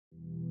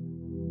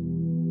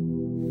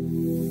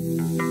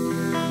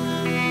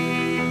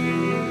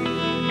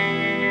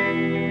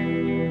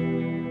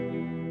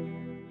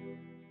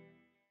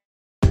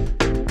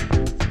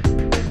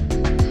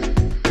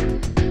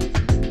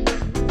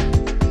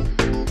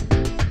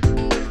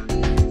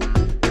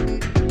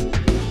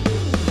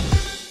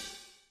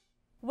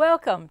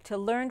Welcome to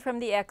Learn from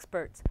the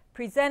Experts,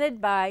 presented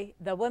by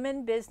the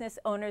Women Business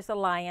Owners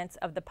Alliance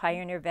of the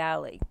Pioneer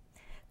Valley.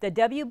 The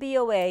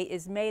WBOA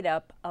is made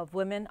up of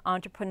women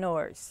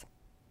entrepreneurs.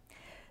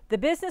 The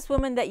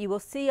businesswomen that you will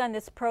see on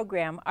this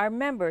program are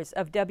members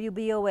of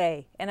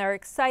WBOA and are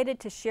excited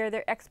to share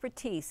their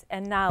expertise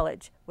and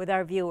knowledge with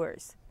our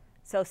viewers.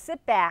 So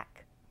sit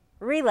back,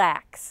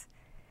 relax,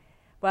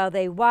 while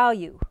they wow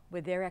you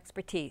with their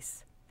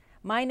expertise.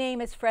 My name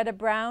is Freda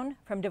Brown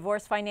from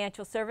Divorce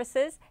Financial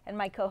Services, and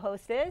my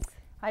co-host is?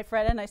 Hi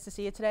Freda, nice to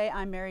see you today.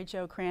 I'm Mary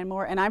Jo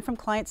Cranmore, and I'm from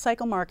Client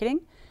Cycle Marketing.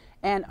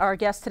 And our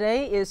guest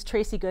today is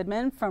Tracy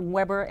Goodman from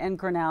Weber and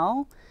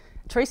Grinnell.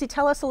 Tracy,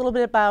 tell us a little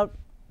bit about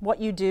what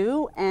you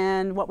do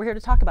and what we're here to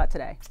talk about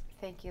today.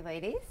 Thank you,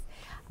 ladies.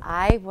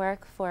 I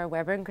work for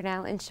Weber and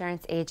Grinnell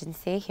Insurance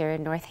Agency here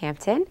in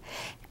Northampton,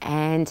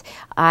 and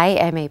I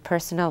am a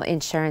personal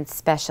insurance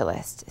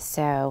specialist.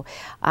 So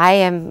I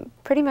am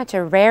pretty much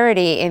a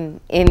rarity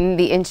in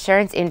the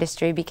insurance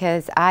industry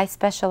because I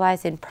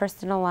specialize in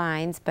personal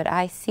lines, but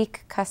I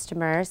seek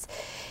customers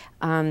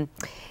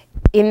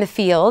in the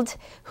field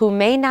who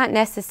may not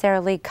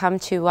necessarily come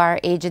to our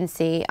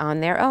agency on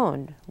their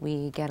own.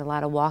 We get a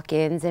lot of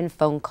walk-ins and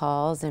phone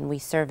calls, and we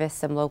service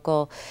some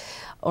local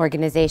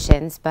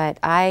organizations, but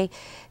I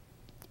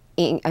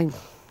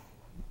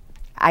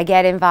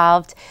get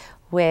involved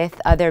with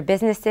other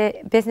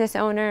business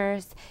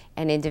owners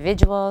and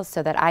individuals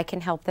so that I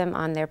can help them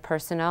on their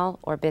personal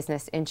or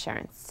business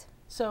insurance.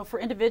 So for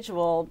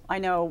individual, I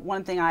know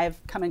one thing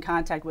I've come in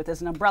contact with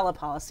is an umbrella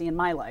policy in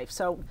my life.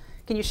 So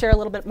can you share a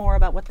little bit more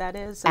about what that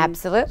is?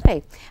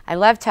 Absolutely. I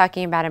love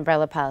talking about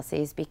umbrella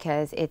policies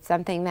because it's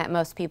something that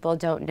most people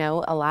don't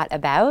know a lot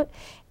about,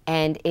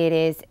 and it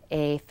is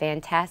a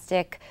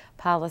fantastic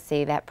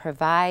policy that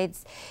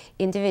provides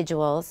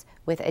individuals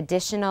with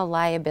additional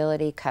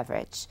liability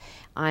coverage.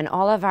 On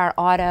all of our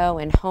auto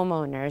and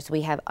homeowners,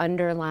 we have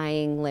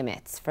underlying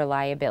limits for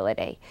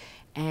liability.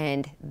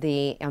 And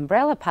the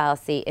umbrella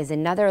policy is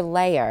another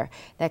layer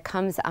that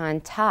comes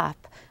on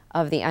top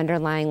of the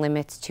underlying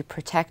limits to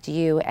protect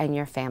you and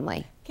your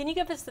family. Can you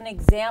give us an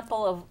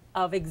example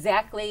of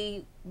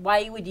exactly why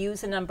you would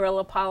use an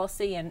umbrella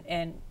policy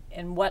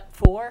and what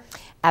for?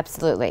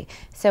 Absolutely.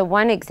 So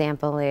one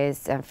example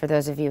is for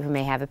those of you who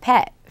may have a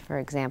pet. For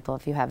example,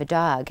 if you have a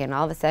dog and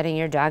all of a sudden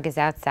your dog is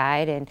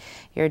outside and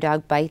your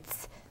dog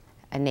bites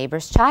a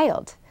neighbor's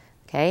child,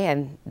 okay,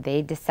 and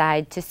they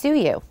decide to sue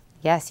you.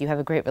 Yes, you have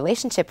a great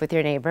relationship with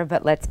your neighbor,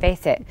 but let's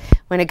face it,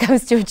 when it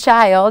comes to a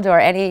child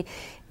or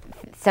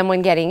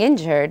someone getting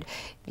injured,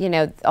 you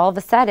know, all of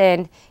a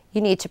sudden you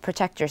need to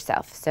protect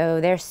yourself. So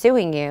they're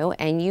suing you,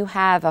 and you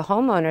have a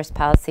homeowner's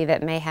policy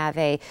that may have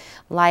a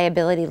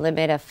liability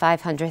limit of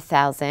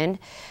 $500,000,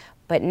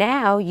 but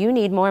now you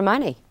need more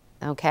money.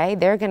 Okay,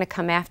 they're going to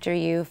come after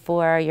you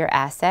for your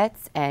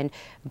assets, and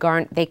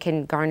they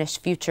can garnish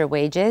future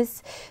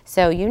wages.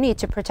 So you need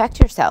to protect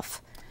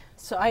yourself.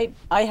 So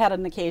I had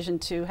an occasion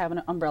to have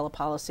an umbrella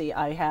policy.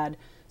 I had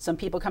some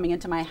people coming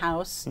into my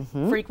house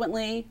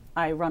frequently.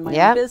 I run my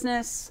own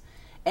business,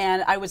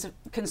 and I was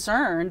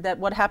concerned that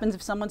what happens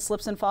if someone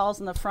slips and falls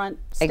in the front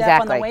step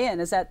on the way in?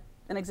 Is that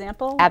an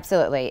example?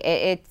 Absolutely.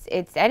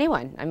 It's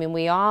anyone. I mean,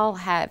 we all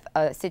have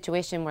a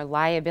situation where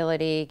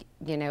liability,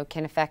 you know,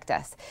 can affect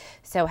us.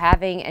 So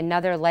having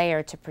another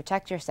layer to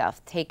protect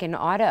yourself, take an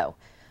auto,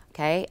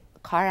 okay,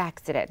 car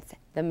accidents.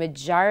 The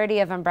majority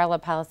of umbrella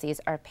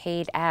policies are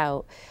paid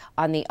out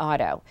on the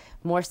auto,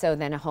 more so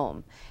than a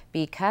home,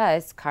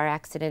 because car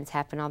accidents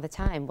happen all the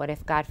time. What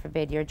if, God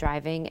forbid, you're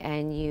driving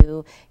and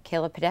you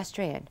kill a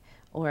pedestrian,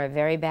 or a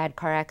very bad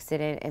car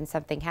accident and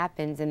something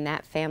happens and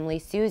that family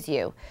sues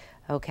you?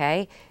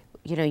 Okay,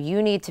 you know,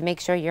 you need to make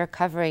sure you're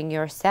covering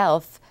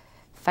yourself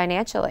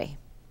financially.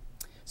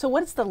 So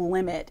what's the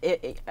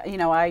limit? You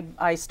know,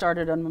 I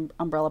started an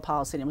umbrella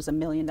policy and it was $1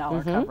 million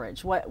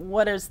coverage.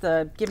 What is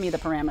give me the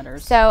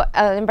parameters? So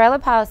an umbrella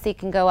policy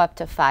can go up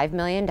to $5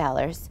 million.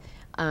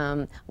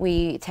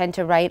 We tend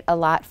to write a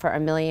lot for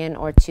 $1 million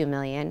or $2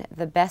 million.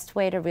 The best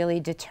way to really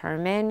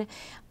determine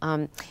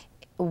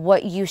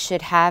what you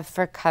should have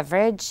for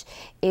coverage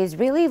is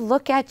really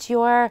look at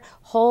your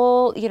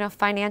whole, you know,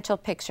 financial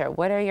picture.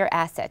 What are your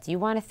assets? You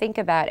want to think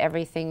about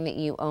everything that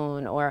you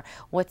own or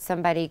what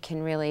somebody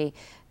can really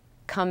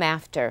come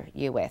after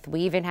you with.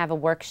 We even have a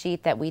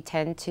worksheet that we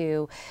tend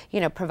to, you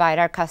know, provide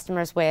our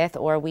customers with,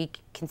 or we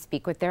can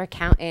speak with their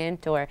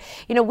accountant, or,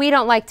 you know, we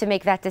don't like to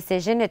make that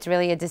decision. It's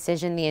really a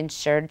decision the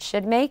insured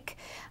should make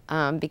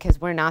because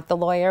we're not the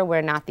lawyer,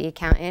 we're not the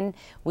accountant.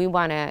 We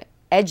want to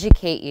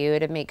educate you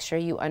to make sure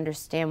you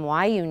understand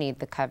why you need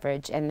the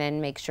coverage and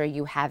then make sure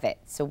you have it.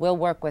 So we'll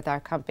work with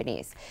our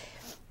companies.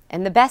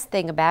 And the best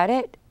thing about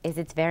it is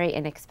it's very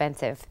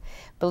inexpensive.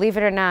 Believe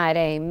it or not,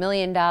 a $1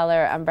 million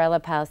umbrella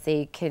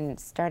policy can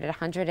start at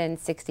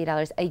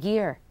 $160 a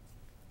year.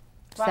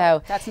 Wow,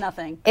 so that's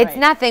nothing. It's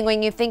nothing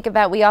when you think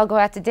about we all go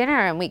out to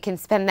dinner and we can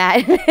spend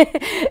that,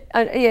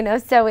 you know,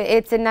 so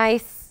it's a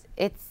nice,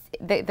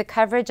 the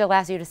coverage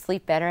allows you to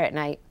sleep better at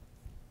night.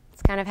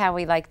 It's kind of how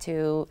we like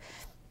to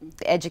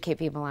educate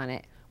people on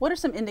it. what are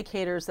some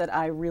indicators that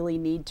I really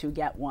need to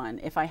get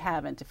one if I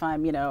haven't, if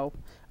I'm,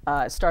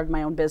 started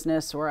my own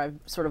business, or I've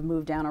sort of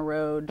moved down a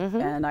road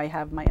and I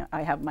have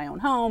my own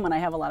home and I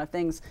have a lot of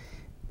things.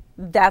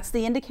 That's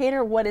the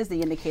indicator? What is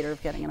the indicator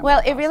of getting an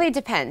umbrella policy? Well, it really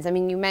depends. I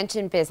mean, you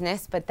mentioned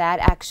business, but that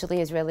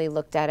actually is really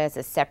looked at as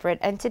a separate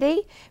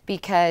entity,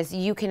 because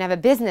you can have a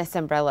business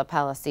umbrella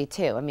policy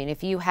too. I mean,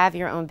 if you have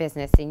your own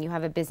business and you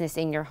have a business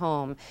in your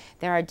home,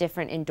 there are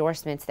different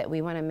endorsements that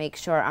we want to make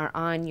sure are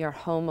on your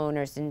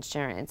homeowner's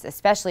insurance,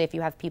 especially if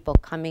you have people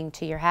coming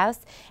to your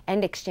house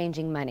and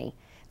exchanging money.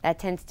 That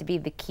tends to be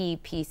the key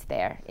piece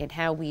there in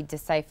how we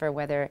decipher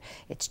whether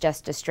it's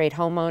just a straight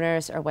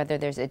homeowners or whether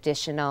there's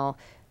additional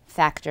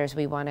factors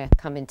we want to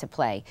come into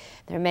play.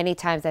 There are many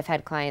times I've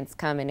had clients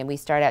come in and we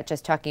start out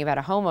just talking about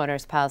a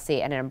homeowner's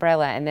policy and an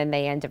umbrella, and then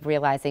they end up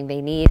realizing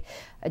they need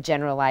a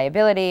general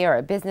liability or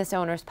a business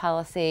owner's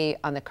policy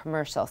on the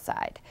commercial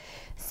side.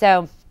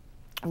 So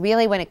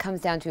really, when it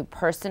comes down to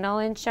personal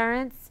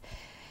insurance,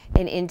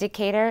 an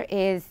indicator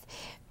is,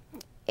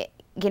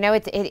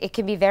 it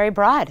can be very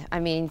broad. I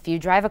mean, if you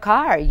drive a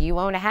car, you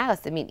own a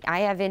house. I mean,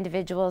 I have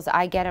individuals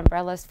I get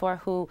umbrellas for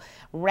who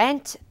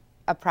rent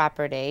a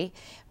property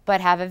but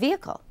have a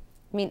vehicle.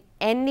 I mean,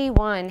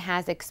 anyone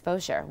has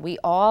exposure. We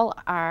all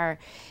are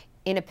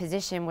in a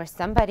position where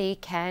somebody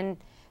can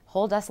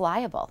hold us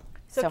liable.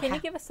 So can you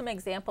give us some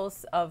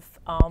examples of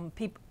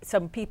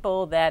some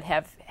people that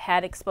have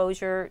had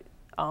exposure?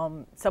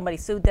 Somebody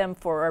sued them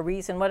for a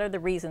reason. What are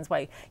the reasons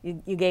why?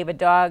 You gave a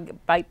dog,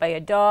 bite by a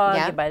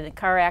dog, you by a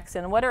car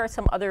accident. What are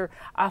some other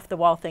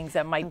off-the-wall things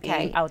that might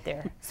be out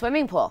there?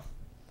 Swimming pool.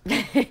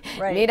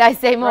 Right. Need I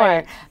say more?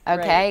 Right.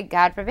 Okay, Right.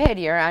 God forbid,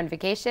 you're on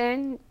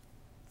vacation,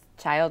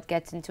 child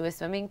gets into a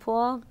swimming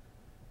pool,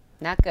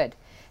 not good.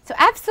 So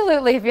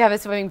absolutely, if you have a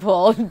swimming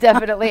pool,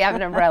 definitely have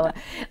an umbrella.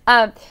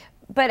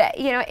 But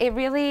it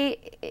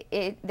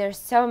really, there's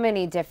so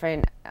many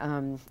different,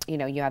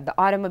 you have the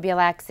automobile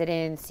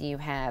accidents, you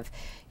have,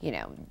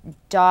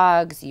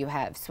 dogs, you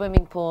have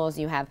swimming pools,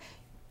 you have,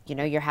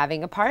 you're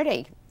having a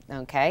party,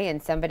 okay,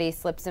 and somebody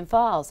slips and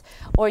falls.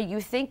 Or you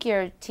think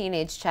your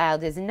teenage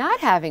child is not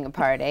having a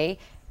party,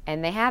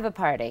 and they have a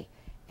party,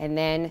 and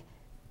then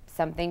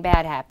something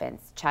bad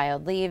happens.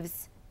 Child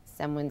leaves,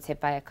 someone's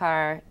hit by a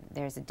car,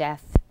 there's a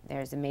death,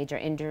 there's a major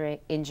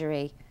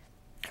injury.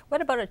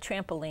 What about a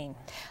trampoline?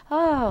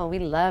 Oh, we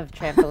love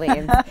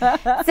trampolines.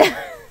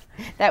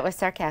 That was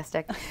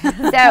sarcastic.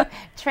 So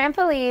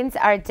trampolines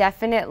are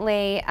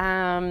definitely,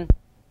 no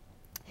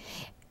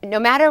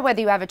matter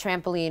whether you have a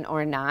trampoline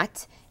or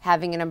not,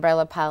 having an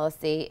umbrella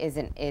policy is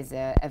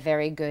a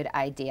very good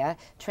idea.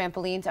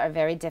 Trampolines are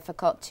very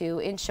difficult to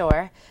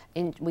insure.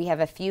 We have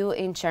a few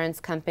insurance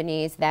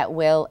companies that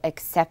will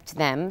accept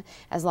them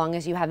as long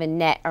as you have a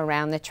net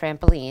around the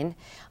trampoline.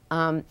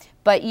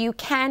 But you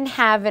can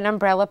have an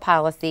umbrella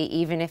policy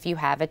even if you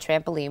have a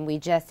trampoline. We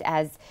just,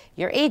 as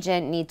your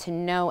agent, need to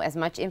know as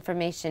much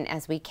information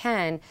as we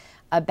can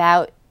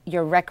about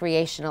your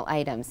recreational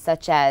items,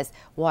 such as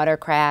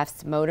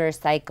watercrafts,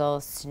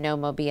 motorcycles,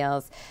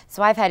 snowmobiles.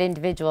 So I've had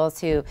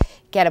individuals who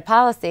get a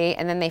policy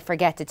and then they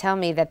forget to tell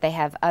me that they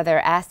have other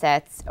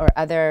assets or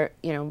other,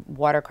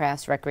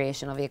 watercrafts,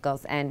 recreational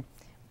vehicles, and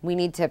we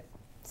need to,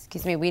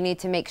 we need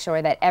to make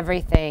sure that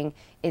everything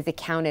is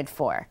accounted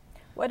for.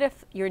 What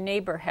if your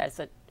neighbor has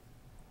a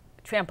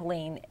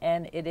trampoline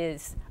and it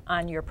is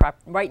on your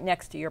right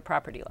next to your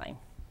property line?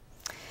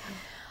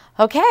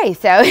 Okay,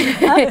 so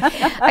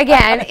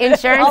again,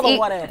 insurance.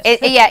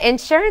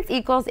 Insurance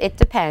equals it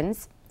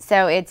depends.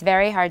 So it's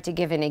very hard to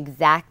give an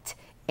exact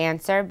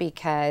answer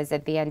because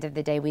at the end of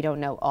the day, we don't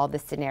know all the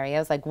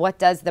scenarios. Like, what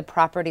does the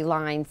property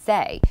line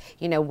say?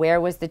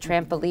 Where was the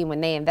trampoline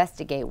when they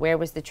investigate? Where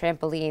was the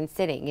trampoline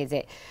sitting? Is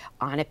it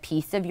on a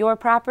piece of your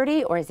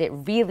property, or is it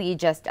really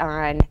just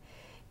on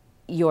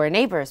your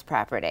neighbor's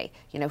property?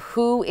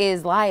 Who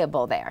is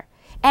liable there?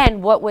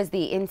 And what was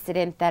the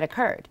incident that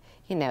occurred?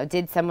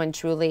 Did someone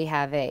truly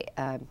have a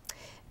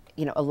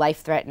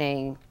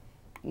life-threatening,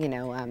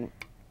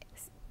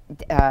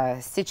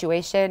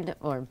 situation?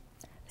 Or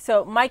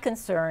so my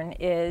concern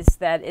is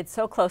that it's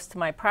so close to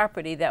my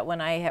property that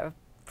when I have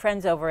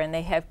friends over and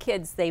they have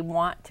kids, they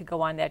want to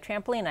go on that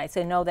trampoline. I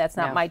say, no, that's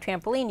not my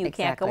trampoline. You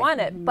can't go on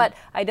it. But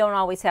I don't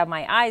always have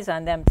my eyes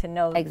on them to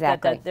know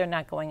that they're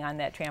not going on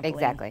that trampoline.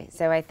 Exactly.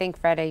 So I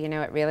think, Freda,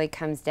 it really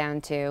comes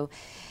down to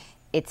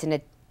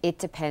it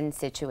depends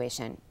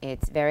situation.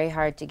 It's very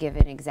hard to give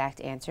an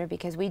exact answer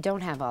because we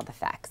don't have all the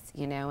facts.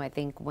 I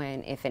think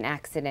if an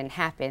accident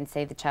happened,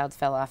 say the child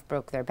fell off,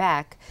 broke their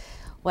back,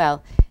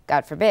 well,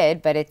 God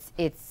forbid, but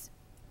it's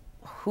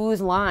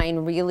whose line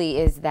really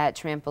is that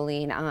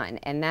trampoline on?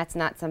 And that's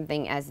not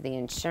something as the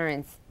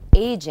insurance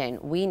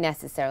agent we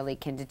necessarily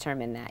can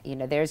determine that.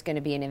 There's going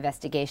to be an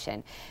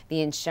investigation.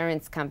 The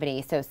insurance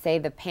company, so say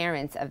the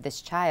parents of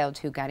this child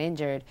who got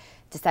injured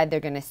decide they're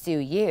going to sue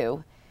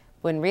you,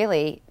 when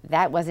really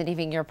that wasn't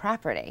even your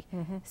property.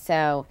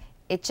 So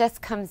it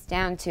just comes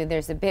down to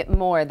there's a bit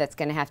more that's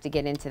going to have to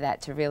get into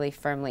that to really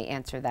firmly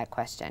answer that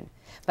question.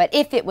 But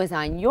if it was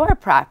on your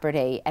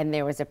property and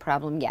there was a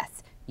problem,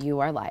 yes, you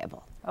are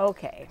liable.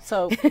 Okay.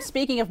 So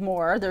speaking of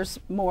more, there's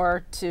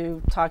more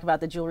to talk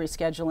about the jewelry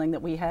scheduling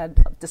that we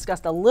had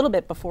discussed a little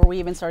bit before we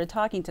even started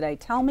talking today.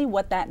 Tell me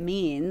what that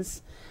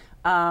means.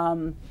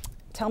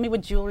 Tell me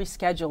what jewelry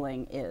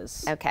scheduling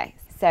is. Okay.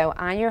 So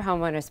on your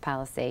homeowner's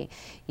policy,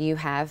 you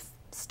have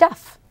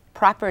stuff,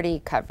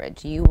 property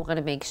coverage. You want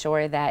to make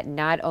sure that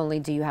not only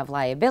do you have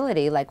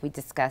liability, like we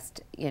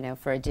discussed,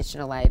 for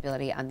additional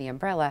liability on the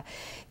umbrella,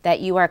 that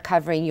you are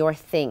covering your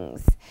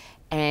things.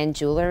 And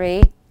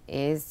jewelry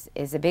is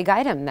a big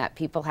item that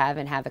people have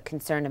and have a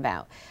concern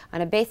about.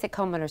 On a basic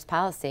homeowner's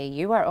policy,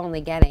 you are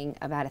only getting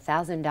about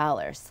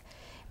 $1,000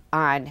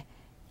 on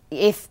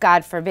if,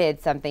 God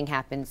forbid, something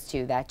happens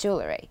to that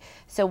jewelry.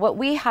 So what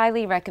we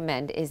highly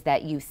recommend is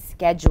that you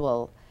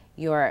schedule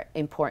your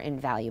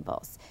important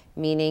valuables,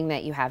 meaning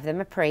that you have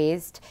them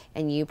appraised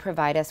and you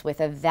provide us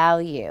with a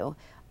value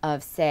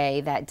of,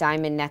 say, that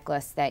diamond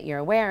necklace that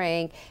you're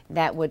wearing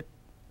that would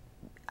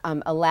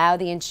allow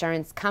the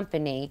insurance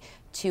company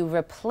to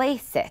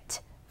replace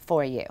it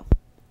for you.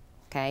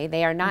 Okay?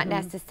 They are not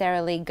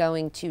necessarily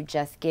going to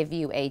just give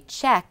you a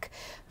check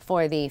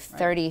for the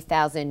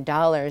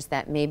 $30,000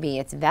 that maybe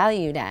it's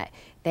valued at.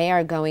 They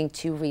are going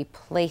to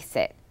replace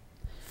it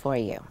for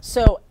you.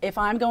 So if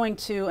I'm going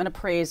to an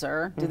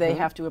appraiser, do they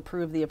have to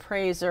approve the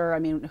appraiser? I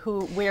mean,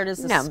 where does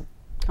this come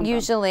from?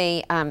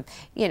 Usually, an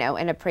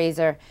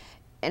appraiser,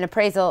 an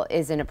appraisal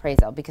is an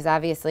appraisal because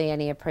obviously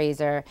any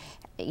appraiser,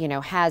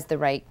 has the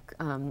right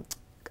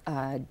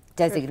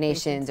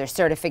designations or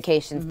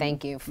certifications,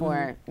 thank you,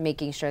 for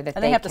making sure that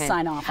and they have to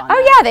sign off on it. Oh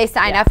yeah, they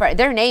sign up for it.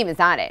 Their name is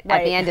on it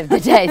at the end of the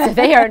day, so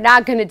they are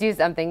not going to do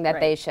something that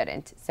they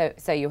shouldn't.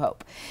 So you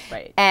hope.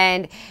 Right.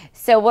 And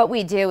so what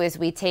we do is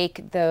we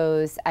take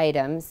those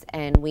items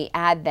and we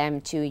add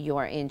them to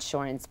your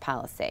insurance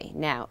policy.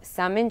 Now,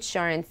 some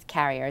insurance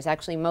carriers,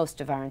 actually most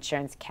of our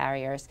insurance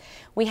carriers,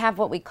 we have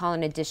what we call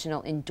an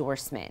additional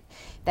endorsement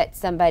that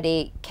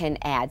somebody can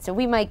add. So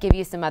we might give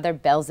you some other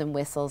bells and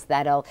whistles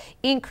that'll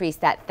increase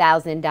that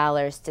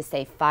 $1,000 to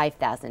say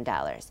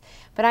 $5,000.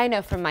 But I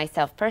know for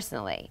myself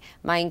personally,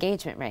 my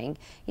engagement ring,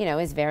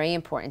 is very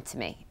important to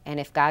me. And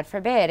if God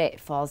forbid it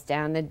falls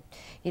down the,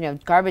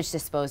 garbage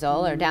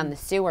disposal or down the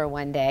sewer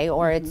one day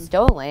or it's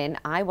stolen,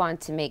 I want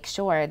to make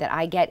sure that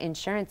I get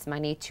insurance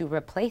money to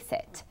replace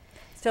it.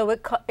 So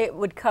it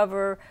would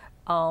cover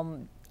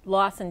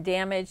loss and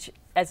damage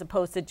as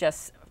opposed to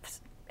just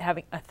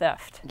having a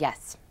theft.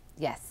 Yes,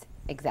 yes,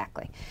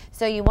 exactly.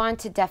 So you want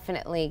to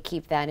definitely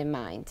keep that in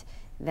mind,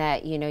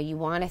 that you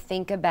want to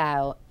think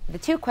about the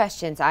two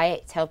questions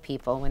I tell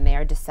people when they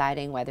are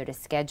deciding whether to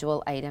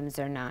schedule items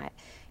or not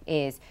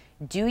is,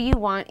 do you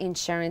want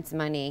insurance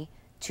money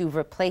to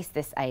replace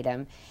this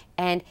item,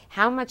 and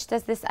how much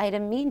does this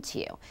item mean to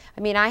you?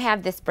 I mean, I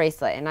have this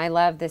bracelet and I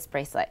love this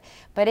bracelet,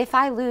 but if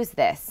I lose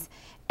this,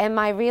 am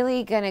I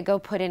really going to go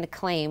put in a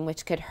claim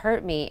which could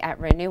hurt me at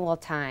renewal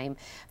time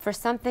for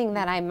something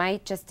that I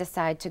might just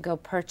decide to go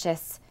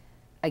purchase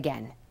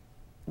again,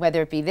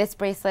 whether it be this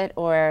bracelet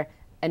or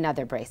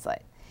another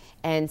bracelet?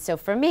 And so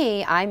for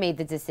me, I made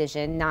the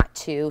decision not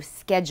to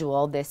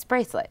schedule this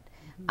bracelet.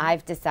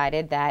 I've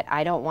decided that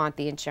I don't want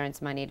the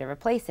insurance money to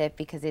replace it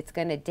because it's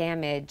going to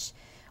damage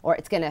or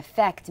it's going to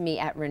affect me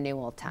at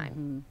renewal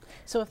time.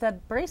 So if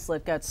that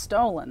bracelet got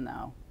stolen,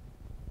 though,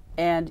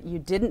 and you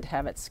didn't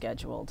have it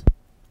scheduled,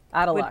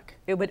 out of luck.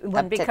 It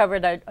wouldn't be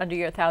covered under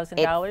your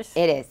 $1,000?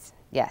 It is,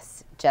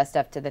 yes, just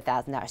up to the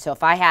 $1,000. So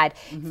if I had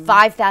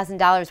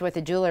 $5,000 worth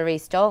of jewelry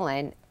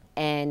stolen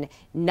and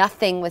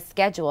nothing was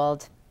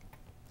scheduled,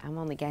 I'm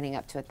only getting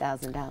up to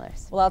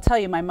 $1,000. Well, I'll tell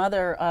you, my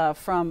mother,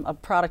 from a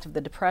product of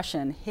the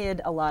Depression,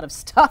 hid a lot of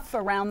stuff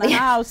around the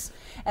house,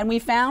 and we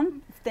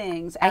found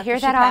things after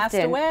she passed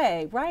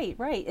away. Right,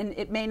 right. And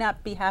it may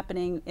not be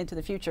happening into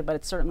the future, but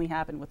it certainly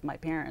happened with my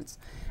parents.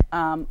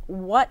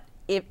 What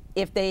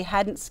if they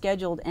hadn't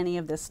scheduled any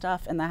of this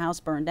stuff and the house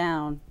burned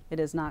down? It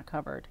is not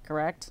covered,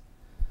 correct?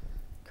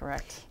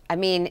 Correct. I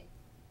mean,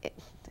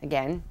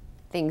 again,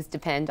 things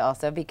depend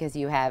also because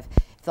you have,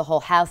 if the whole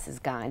house is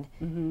gone,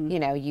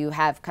 you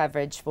have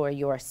coverage for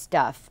your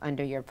stuff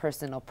under your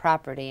personal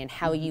property and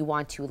how you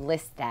want to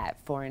list that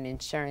for an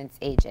insurance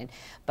agent.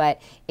 But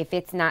if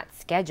it's not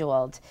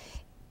scheduled,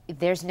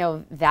 there's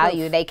no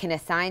value they can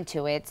assign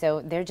to it,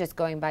 so they're just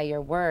going by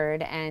your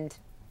word, and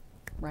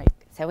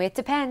so it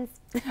depends.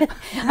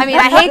 I mean,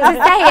 I hate to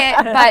say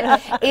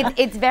it, but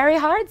it's very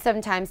hard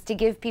sometimes to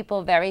give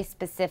people very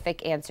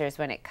specific answers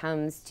when it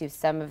comes to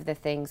some of the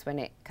things when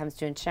it comes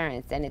to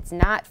insurance. And it's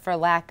not for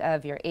lack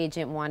of your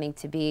agent wanting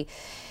to be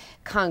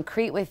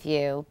concrete with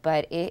you,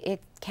 but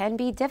it can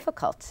be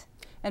difficult.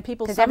 And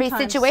people because every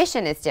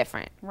situation is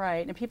different.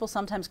 Right, and people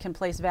sometimes can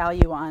place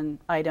value on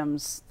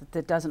items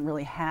that doesn't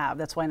really have.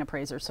 That's why an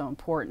appraiser is so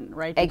important,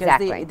 right? Because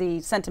exactly.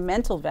 The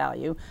sentimental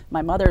value,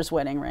 my mother's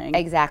wedding ring,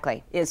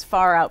 exactly, is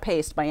far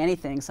outpaced by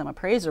anything some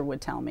appraiser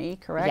would tell me,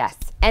 correct? Yes,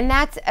 and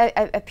that's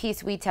a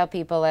piece we tell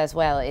people as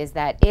well, is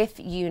that if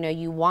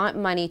you want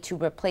money to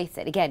replace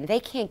it, again, they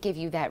can't give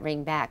you that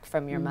ring back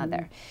from your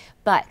mother.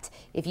 But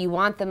if you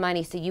want the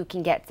money so you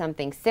can get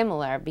something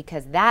similar,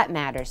 because that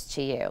matters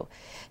to you.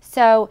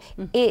 So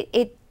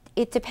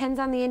it depends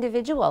on the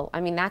individual.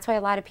 I mean, that's why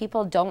a lot of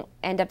people don't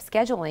end up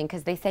scheduling,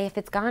 because they say if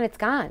it's gone, it's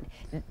gone.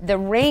 The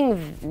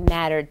ring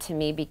mattered to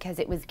me because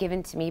it was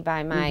given to me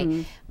by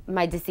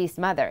my deceased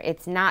mother.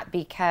 It's not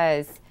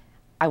because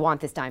I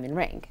want this diamond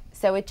ring.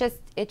 So it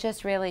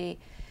just really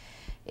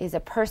is a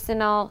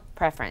personal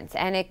preference.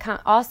 And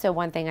also,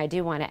 one thing I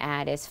do want to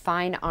add is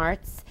fine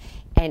arts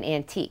and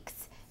antiques.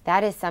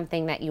 That is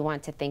something that you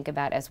want to think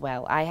about as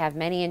well. I have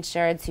many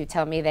insureds who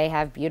tell me they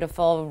have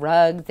beautiful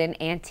rugs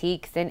and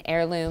antiques and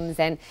heirlooms,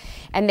 and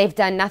they've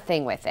done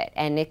nothing with it,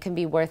 and it can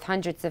be worth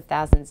hundreds of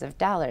thousands of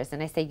dollars.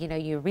 And I say, you know,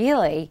 you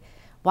really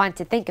want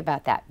to think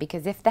about that,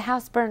 because if the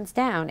house burns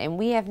down and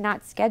we have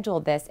not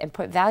scheduled this and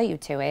put value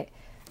to it,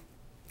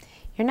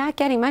 you're not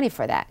getting money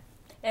for that.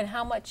 And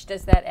how much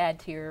does that add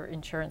to your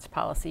insurance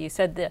policy? You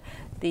said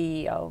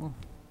the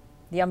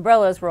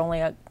umbrellas were only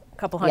a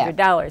couple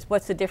 $100.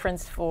 What's the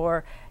difference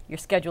for your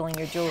scheduling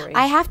your jewelry?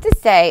 I have to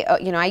say,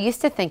 you know, I used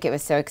to think it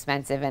was so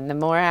expensive, and the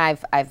more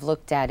I've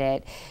looked at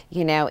it,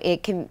 you know,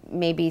 it can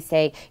maybe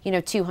say, you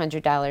know,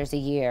 $200 a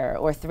year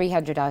or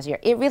 $300 a year.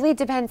 It really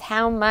depends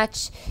how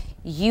much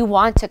you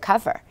want to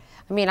cover.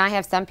 I mean, I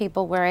have some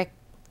people where it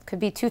could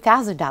be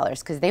 $2,000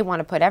 because they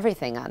want to put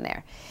everything on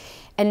there.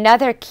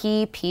 Another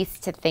key piece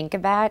to think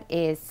about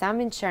is some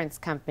insurance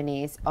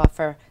companies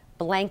offer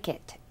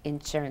blanket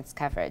insurance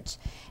coverage.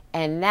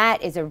 And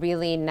that is a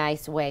really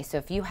nice way. So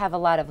if you have a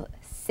lot of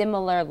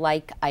similar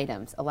like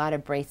items, a lot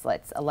of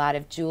bracelets, a lot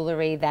of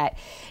jewelry that,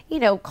 you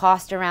know,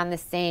 cost around the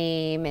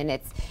same, and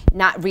it's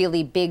not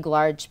really big,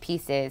 large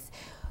pieces,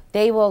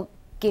 they will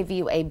give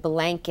you a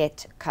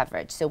blanket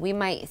coverage. So we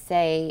might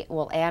say,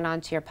 we'll add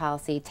on to your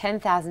policy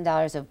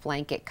 $10,000 of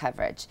blanket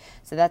coverage.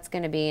 So that's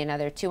going to be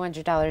another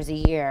 $200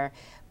 a year.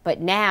 But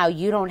now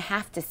you don't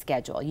have to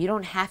schedule. You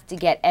don't have to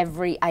get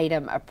every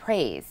item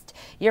appraised.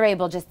 You're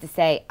able just to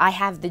say, I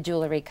have the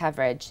jewelry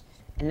coverage,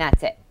 and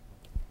that's it.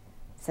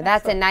 So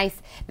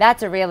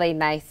that's a really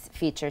nice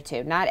feature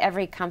too. Not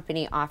every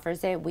company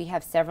offers it. We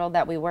have several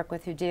that we work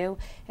with who do,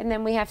 and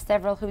then we have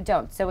several who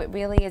don't. So it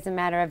really is a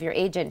matter of your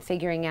agent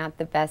figuring out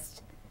the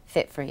best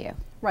fit for you.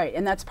 Right,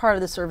 and that's part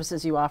of the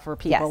services you offer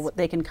people. Yes.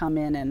 They can come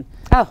in and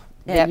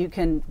you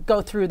can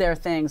go through their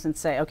things and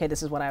say, okay,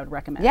 this is what I would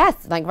recommend.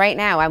 Yes, like right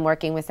now I'm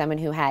working with someone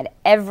who had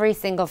every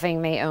single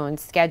thing they owned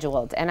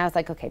scheduled, and I was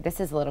like, okay,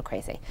 this is a little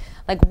crazy.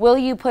 Like, will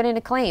you put in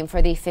a claim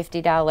for the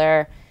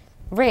 $50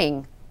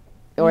 ring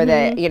or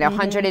the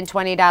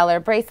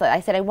 $120 bracelet? I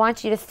said, I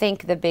want you to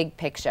think the big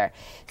picture.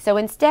 So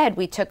instead,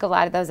 we took a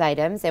lot of those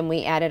items and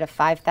we added a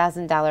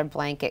 $5,000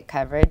 blanket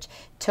coverage,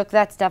 took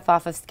that stuff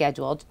off of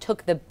scheduled,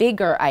 took the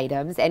bigger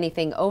items,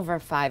 anything over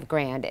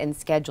 $5,000, and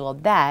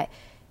scheduled that,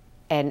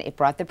 and it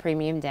brought the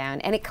premium down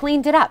and it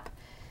cleaned it up.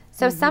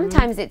 So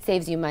sometimes it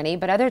saves you money,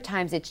 but other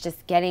times it's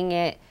just getting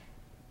it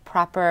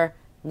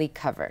properly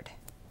covered.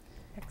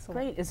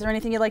 Excellent. Great. Is there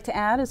anything you'd like to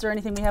add? Is there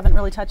anything we haven't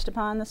really touched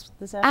upon this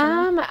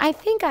afternoon? I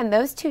think on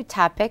those two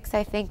topics,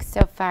 I think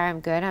so far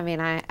I'm good. I mean,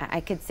 I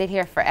could sit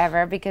here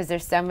forever because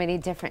there's so many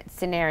different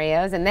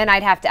scenarios, and then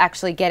I'd have to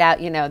actually get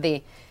out, you know,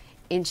 the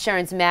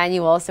insurance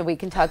manual so we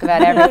can talk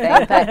about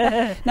everything.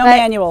 But no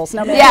manuals.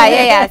 No manuals.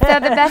 Yeah. So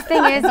the best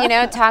thing is, you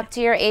know, talk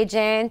to your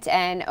agent,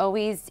 and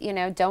always, you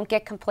know, don't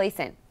get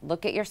complacent.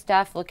 Look at your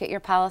stuff, look at your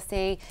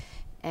policy,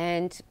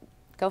 and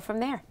go from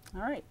there.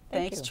 All right.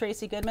 Thanks,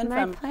 Tracy Goodman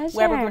My from pleasure.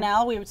 Weber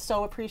Grinnell. We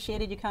so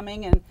appreciated you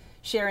coming and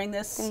sharing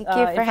this Thank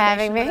you for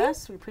having me. with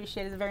us. We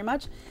appreciate it very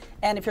much.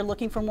 And if you're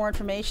looking for more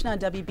information on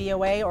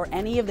WBOA or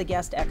any of the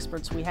guest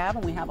experts we have,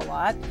 and we have a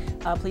lot,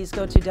 please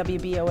go to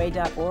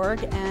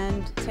WBOA.org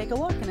and take a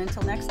look. And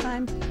until next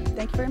time,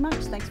 thank you very much.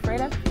 Thanks,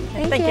 Freda.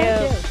 Thank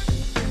you.